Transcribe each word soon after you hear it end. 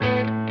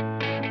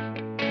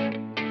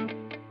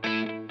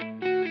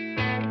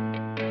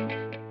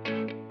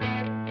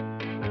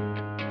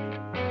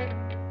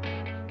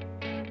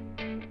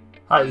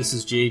Hi, this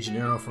is Jay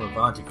Gennaro from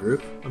Avanti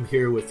Group. I'm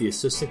here with the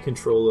Assistant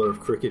Controller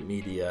of Cricket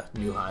Media,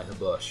 Neuhy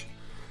Hubush.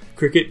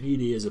 Cricket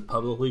Media is a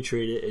publicly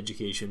traded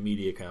education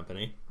media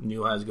company.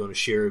 Neuhy is going to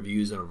share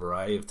views on a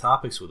variety of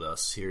topics with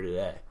us here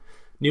today.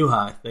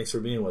 Neuhy, thanks for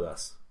being with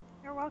us.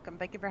 You're welcome.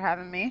 Thank you for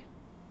having me.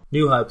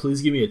 Neuhy,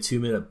 please give me a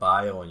 2-minute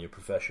bio on your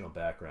professional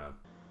background.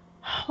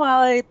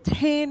 Well, I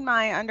obtained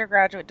my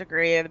undergraduate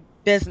degree in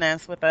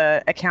business with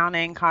an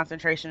accounting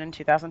concentration in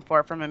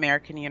 2004 from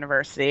American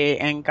University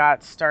and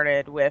got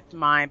started with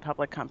my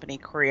public company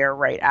career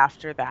right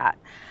after that.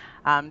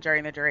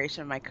 During the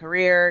duration of my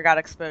career, got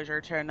exposure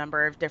to a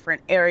number of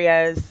different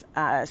areas,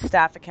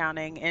 staff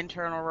accounting,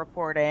 internal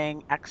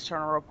reporting,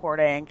 external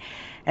reporting,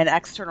 and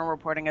external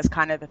reporting is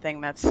kind of the thing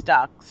that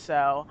stuck.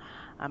 So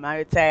I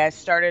would say I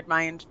started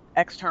my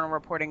external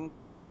reporting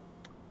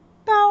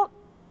about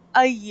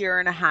a year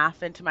and a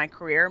half into my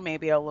career,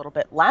 maybe a little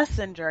bit less.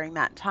 And during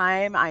that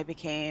time, I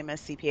became a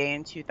CPA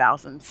in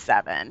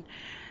 2007.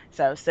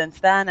 So since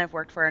then, I've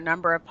worked for a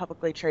number of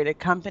publicly traded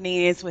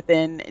companies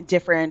within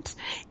different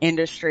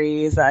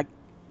industries,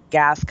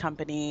 gas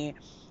company,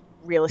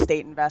 real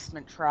estate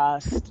investment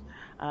trust,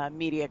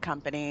 media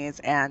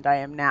companies, and I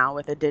am now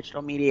with a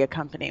digital media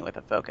company with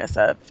a focus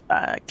of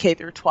K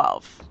through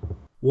 12.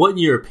 What, in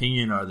your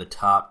opinion, are the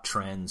top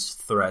trends,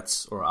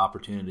 threats, or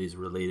opportunities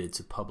related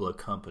to public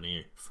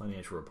company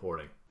financial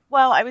reporting?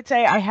 Well, I would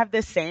say I have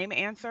the same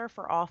answer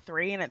for all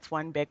three, and it's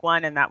one big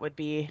one, and that would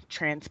be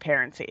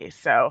transparency.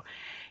 So,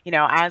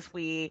 as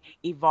we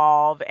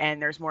evolve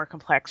and there's more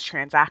complex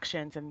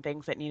transactions and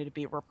things that need to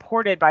be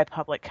reported by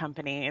public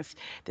companies,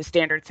 the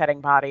standard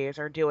setting bodies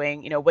are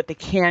doing, what they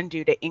can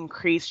do to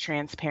increase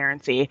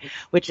transparency,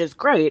 which is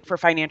great for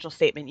financial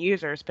statement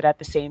users, but at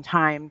the same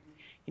time,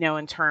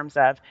 in terms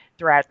of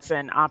threats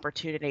and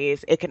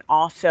opportunities, it can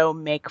also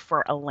make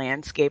for a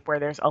landscape where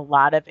there's a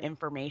lot of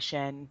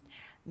information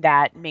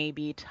that may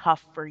be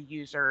tough for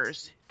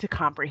users to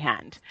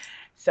comprehend.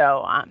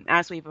 So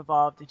as we've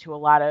evolved into a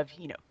lot of,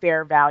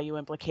 fair value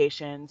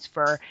implications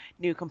for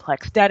new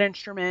complex debt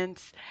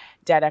instruments,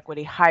 debt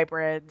equity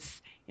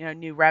hybrids,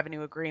 new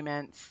revenue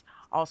agreements,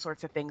 all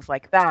sorts of things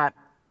like that,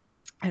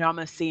 it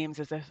almost seems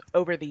as if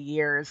over the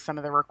years, some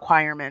of the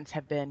requirements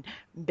have been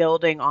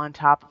building on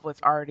top of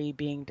what's already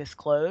being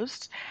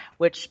disclosed,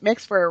 which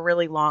makes for a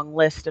really long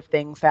list of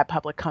things that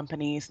public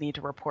companies need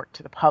to report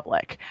to the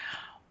public.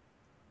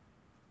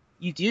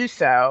 You do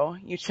so,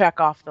 you check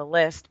off the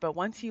list, but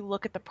once you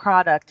look at the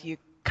product, you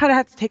kind of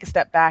have to take a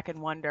step back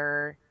and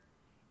wonder,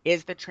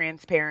 is the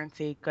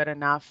transparency good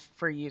enough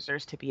for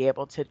users to be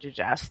able to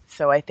digest?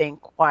 So I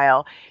think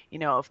while,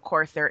 of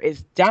course, there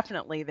is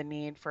definitely the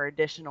need for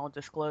additional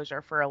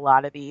disclosure for a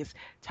lot of these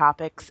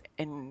topics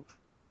and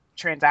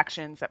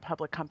transactions that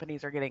public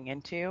companies are getting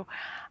into,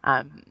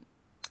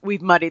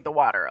 we've muddied the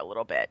water a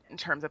little bit in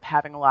terms of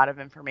having a lot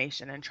of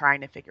information and trying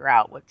to figure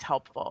out what's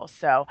helpful.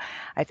 So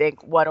I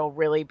think what'll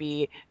really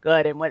be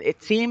good and what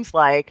it seems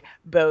like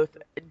both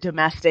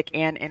domestic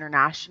and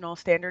international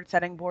standard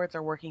setting boards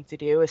are working to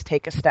do is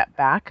take a step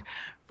back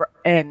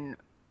and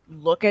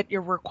look at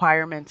your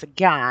requirements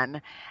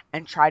again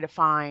and try to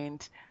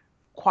find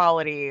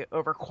quality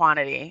over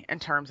quantity in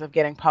terms of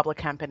getting public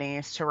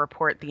companies to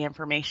report the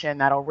information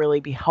that'll really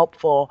be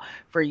helpful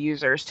for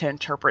users to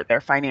interpret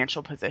their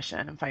financial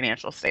position and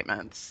financial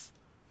statements.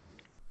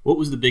 What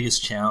was the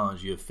biggest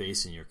challenge you have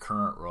faced in your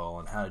current role,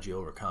 and how did you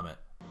overcome it?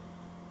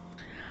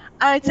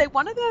 I'd say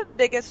one of the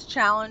biggest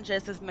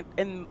challenges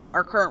in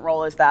our current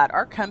role is that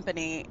our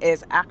company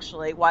is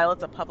actually, while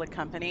it's a public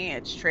company,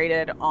 it's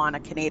traded on a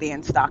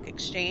Canadian stock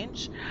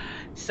exchange.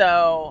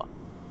 So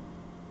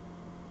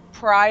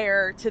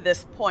prior to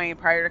this point,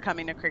 prior to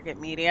coming to Cricket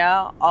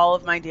Media, all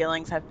of my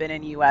dealings have been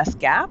in U.S.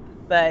 GAAP,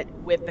 but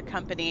with the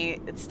company,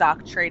 it's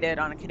stock traded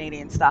on a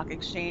Canadian stock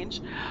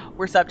exchange,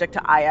 we're subject to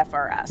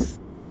IFRS.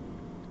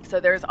 So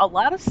there's a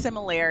lot of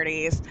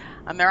similarities.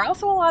 There are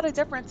also a lot of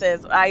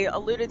differences. I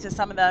alluded to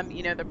some of them,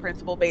 the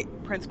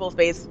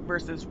principles-based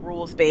versus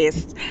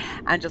rules-based,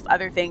 and just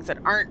other things that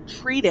aren't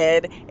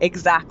treated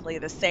exactly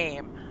the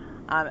same.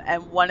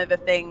 And one of the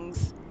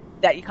things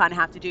that you kind of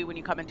have to do when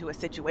you come into a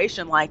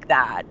situation like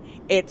that,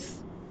 it's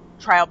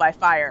trial by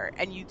fire,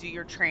 and you do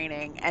your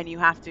training and you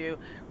have to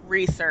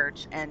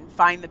research and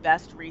find the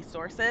best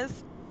resources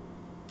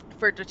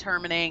for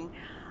determining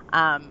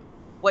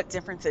what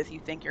differences you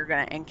think you're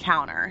going to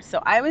encounter.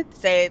 So I would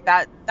say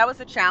that was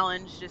a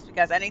challenge, just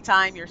because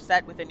anytime you're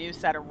set with a new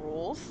set of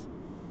rules,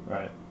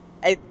 right,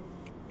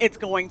 it's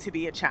going to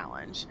be a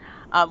challenge.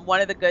 One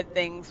of the good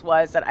things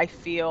was that I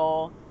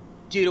feel,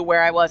 due to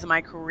where I was in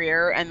my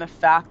career and the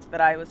fact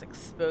that I was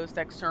exposed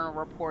to external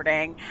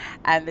reporting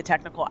and the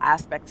technical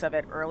aspects of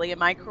it early in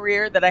my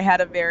career, that I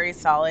had a very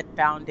solid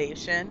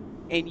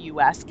foundation in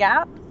US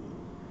GAAP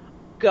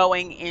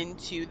going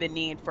into the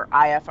need for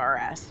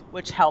IFRS,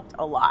 which helped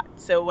a lot.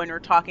 So when we're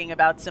talking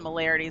about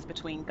similarities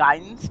between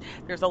guidance,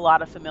 there's a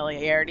lot of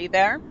familiarity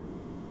there.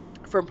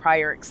 from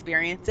prior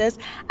experiences,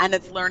 and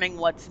it's learning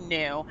what's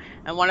new.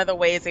 And one of the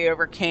ways I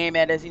overcame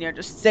it is,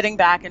 just sitting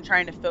back and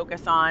trying to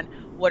focus on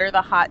what are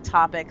the hot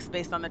topics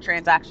based on the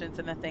transactions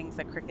and the things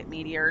that Cricket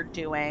Media are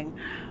doing,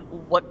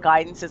 what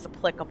guidance is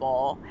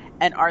applicable,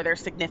 and are there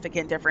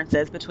significant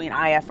differences between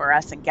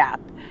IFRS and GAAP.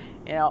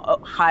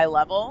 High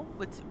level,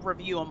 would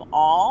review them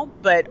all,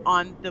 but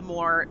on the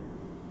more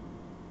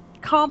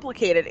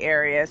complicated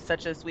areas,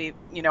 such as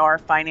our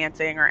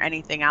financing or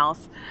anything else,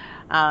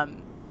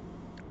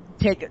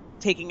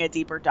 taking a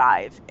deeper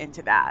dive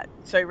into that.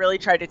 So I really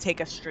tried to take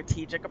a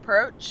strategic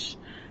approach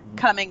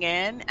coming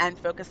in and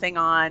focusing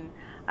on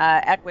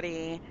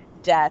equity,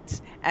 debt,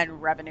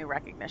 and revenue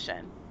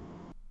recognition.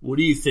 What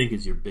do you think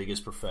is your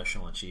biggest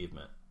professional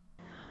achievement?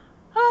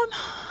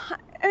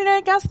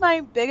 I guess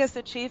my biggest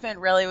achievement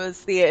really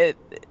was the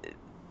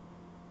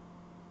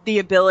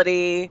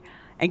ability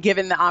and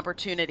given the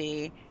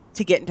opportunity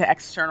to get into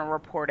external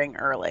reporting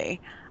early.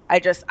 I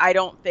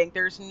don't think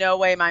there's no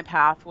way my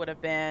path would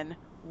have been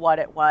what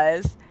it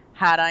was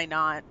had I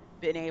not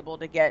been able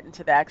to get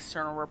into the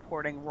external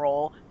reporting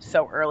role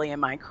so early in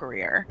my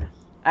career.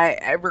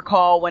 I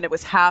recall when it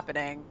was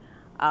happening,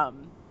 to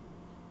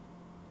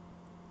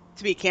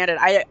be candid,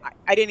 I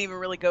didn't even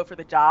really go for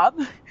the job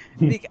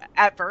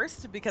at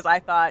first, because I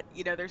thought,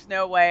 there's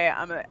no way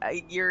I'm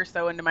a year or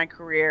so into my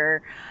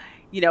career,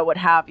 what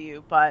have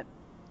you, but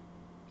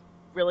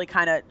really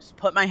kind of just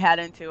put my head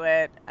into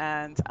it.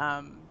 And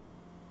I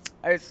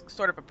was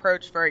sort of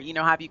approached for,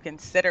 have you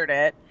considered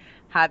it,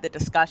 had the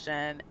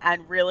discussion,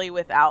 and really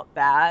without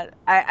that,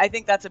 I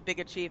think that's a big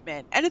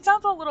achievement. And it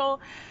sounds a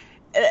little,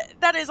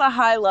 that is a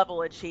high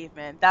level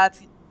achievement. That's,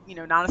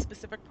 not a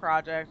specific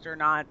project or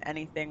not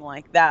anything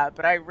like that,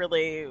 but I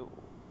really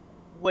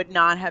would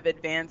not have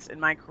advanced in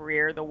my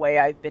career the way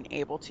I've been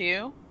able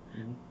to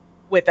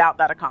without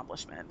that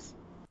accomplishment.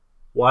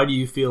 Why do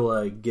you feel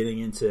like getting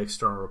into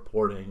external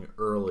reporting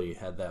early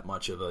had that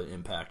much of an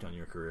impact on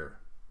your career?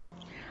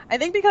 I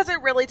think because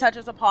it really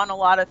touches upon a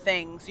lot of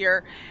things.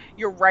 You're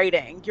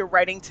writing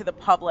to the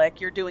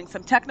public, you're doing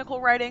some technical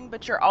writing,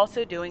 but you're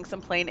also doing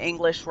some plain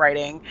English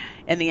writing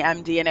in the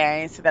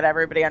MD&A so that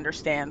everybody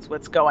understands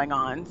what's going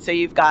on. So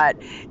you've got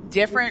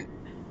different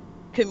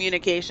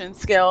communication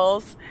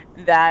skills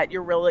that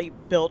you're really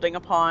building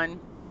upon,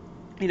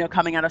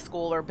 coming out of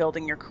school or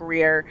building your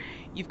career.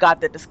 You've got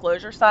the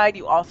disclosure side.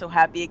 You also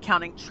have the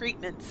accounting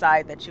treatment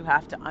side that you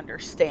have to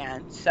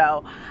understand.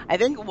 So I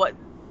think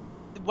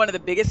one of the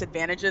biggest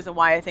advantages and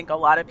why I think a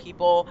lot of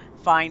people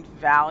find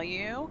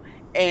value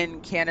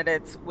in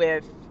candidates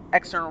with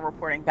external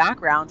reporting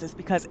backgrounds is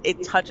because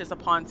it touches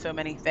upon so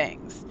many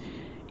things.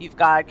 You've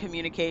got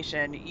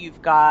communication,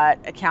 you've got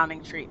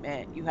accounting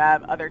treatment, you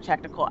have other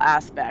technical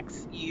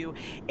aspects, you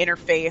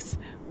interface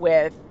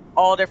with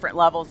all different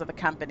levels of the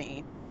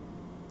company,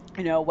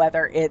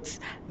 whether it's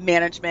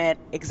management,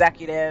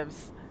 executives,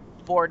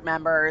 board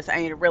members.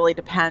 It really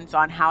depends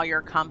on how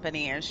your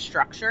company is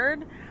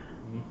structured.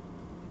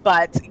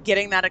 But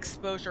getting that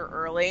exposure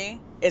early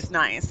is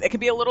nice. It can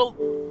be a little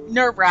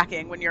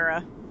nerve-wracking when you're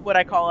what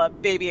I call a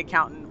baby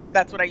accountant.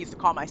 That's what I used to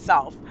call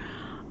myself.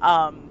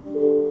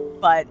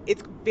 But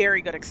it's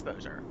very good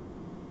exposure.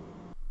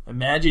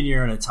 Imagine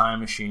you're in a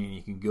time machine.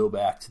 You can go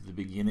back to the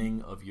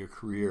beginning of your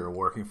career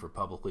working for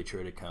publicly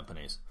traded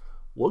companies.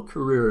 What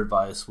career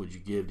advice would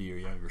you give to your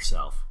younger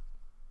self?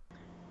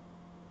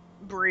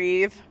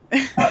 Breathe.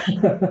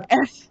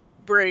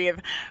 Breathe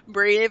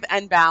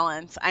and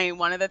balance.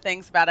 One of the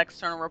things about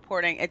external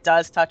reporting, it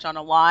does touch on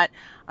a lot.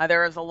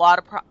 There is a lot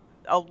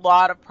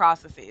of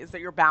processes that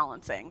you're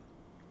balancing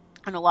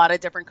and a lot of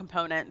different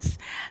components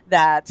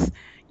that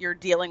you're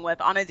dealing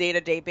with on a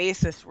day-to-day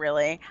basis,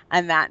 really,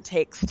 and that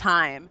takes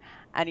time.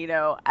 And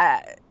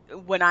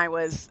when I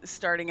was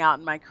starting out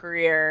in my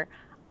career,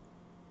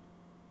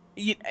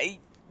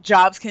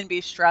 jobs can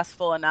be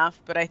stressful enough,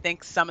 but I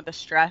think some of the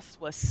stress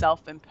was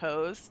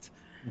self-imposed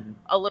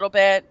a little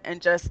bit,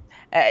 and just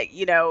I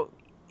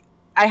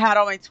had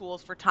all my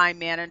tools for time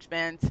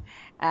management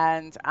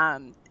and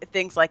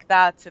things like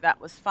that, so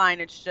that was fine.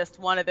 It's just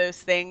one of those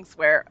things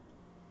where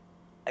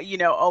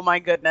oh my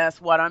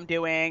goodness, what I'm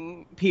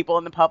doing, people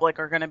in the public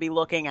are going to be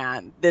looking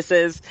at. This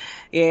is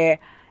a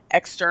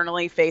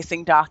externally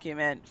facing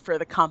document for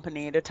the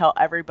company to tell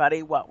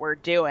everybody what we're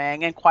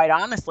doing. And quite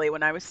honestly,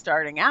 when I was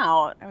starting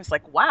out, I was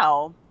like,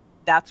 wow,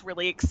 that's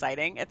really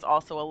exciting. It's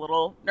also a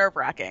little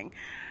nerve-wracking.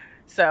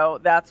 So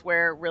that's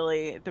where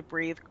really the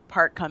breathe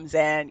part comes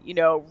in,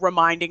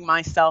 reminding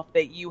myself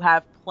that you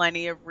have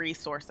plenty of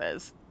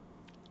resources.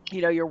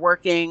 You're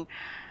working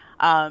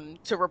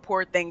to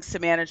report things to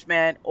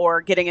management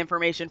or getting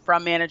information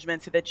from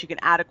management so that you can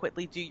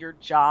adequately do your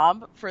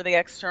job for the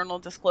external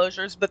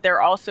disclosures, but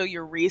they're also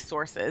your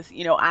resources.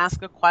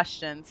 Ask a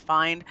questions,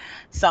 find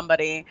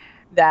somebody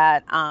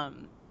that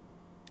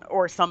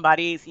or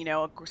somebody's,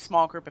 a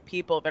small group of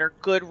people that are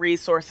good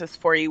resources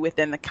for you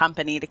within the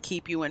company to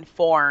keep you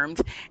informed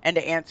and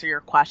to answer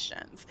your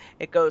questions.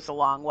 It goes a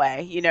long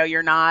way.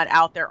 You're not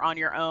out there on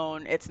your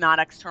own. It's not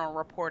external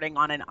reporting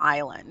on an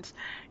island.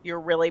 You're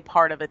really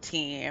part of a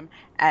team,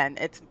 and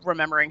it's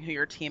remembering who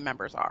your team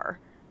members are.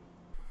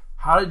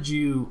 How did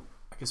you,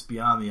 I guess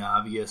beyond the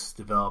obvious,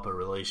 develop a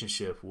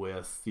relationship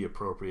with the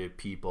appropriate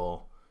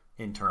people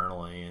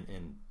internally,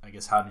 and I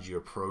guess how did you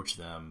approach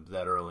them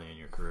that early in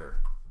your career?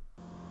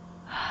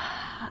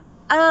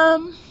 How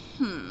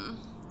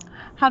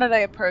did I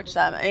approach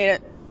them?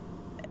 It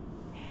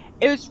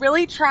was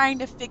really trying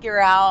to figure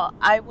out.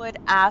 I would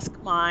ask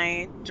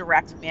my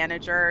direct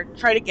manager,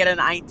 try to get an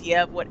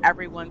idea of what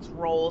everyone's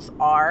roles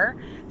are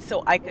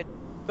so I could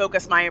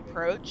focus my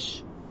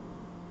approach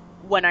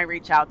when I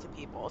reach out to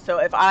people. So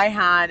if I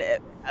had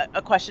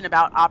a question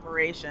about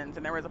operations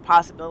and there was a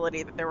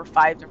possibility that there were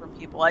 5 different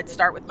people, I'd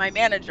start with my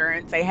manager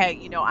and say, hey,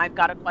 I've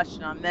got a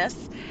question on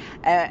this.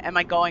 Am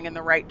I going in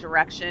the right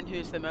direction?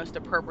 Who's the most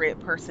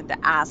appropriate person to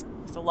ask?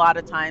 Because a lot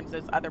of times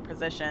those other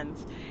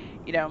positions,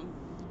 you know,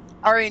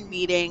 are in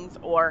meetings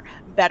or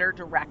better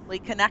directly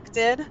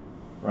connected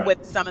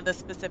with some of the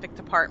specific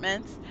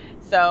departments.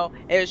 So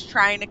it was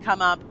trying to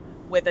come up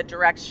with a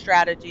direct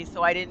strategy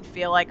so I didn't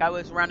feel like I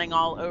was running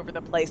all over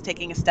the place,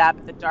 taking a stab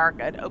at the dark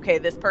at, okay,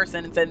 this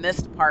person is in this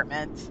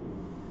department,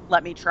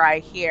 let me try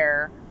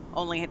here,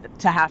 only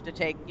to have to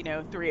take,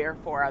 3 or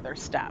 4 other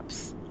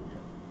steps.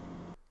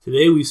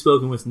 Today we've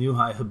spoken with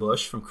Neuhy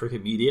Hubush from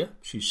Cricket Media.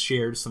 She's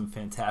shared some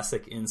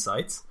fantastic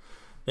insights.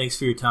 Thanks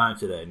for your time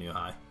today,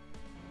 Neuhy.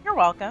 You're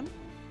welcome.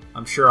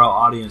 I'm sure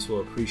our audience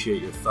will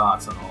appreciate your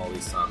thoughts on all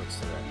these topics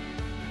today.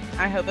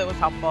 I hope it was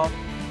helpful.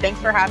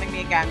 Thanks for having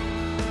me again.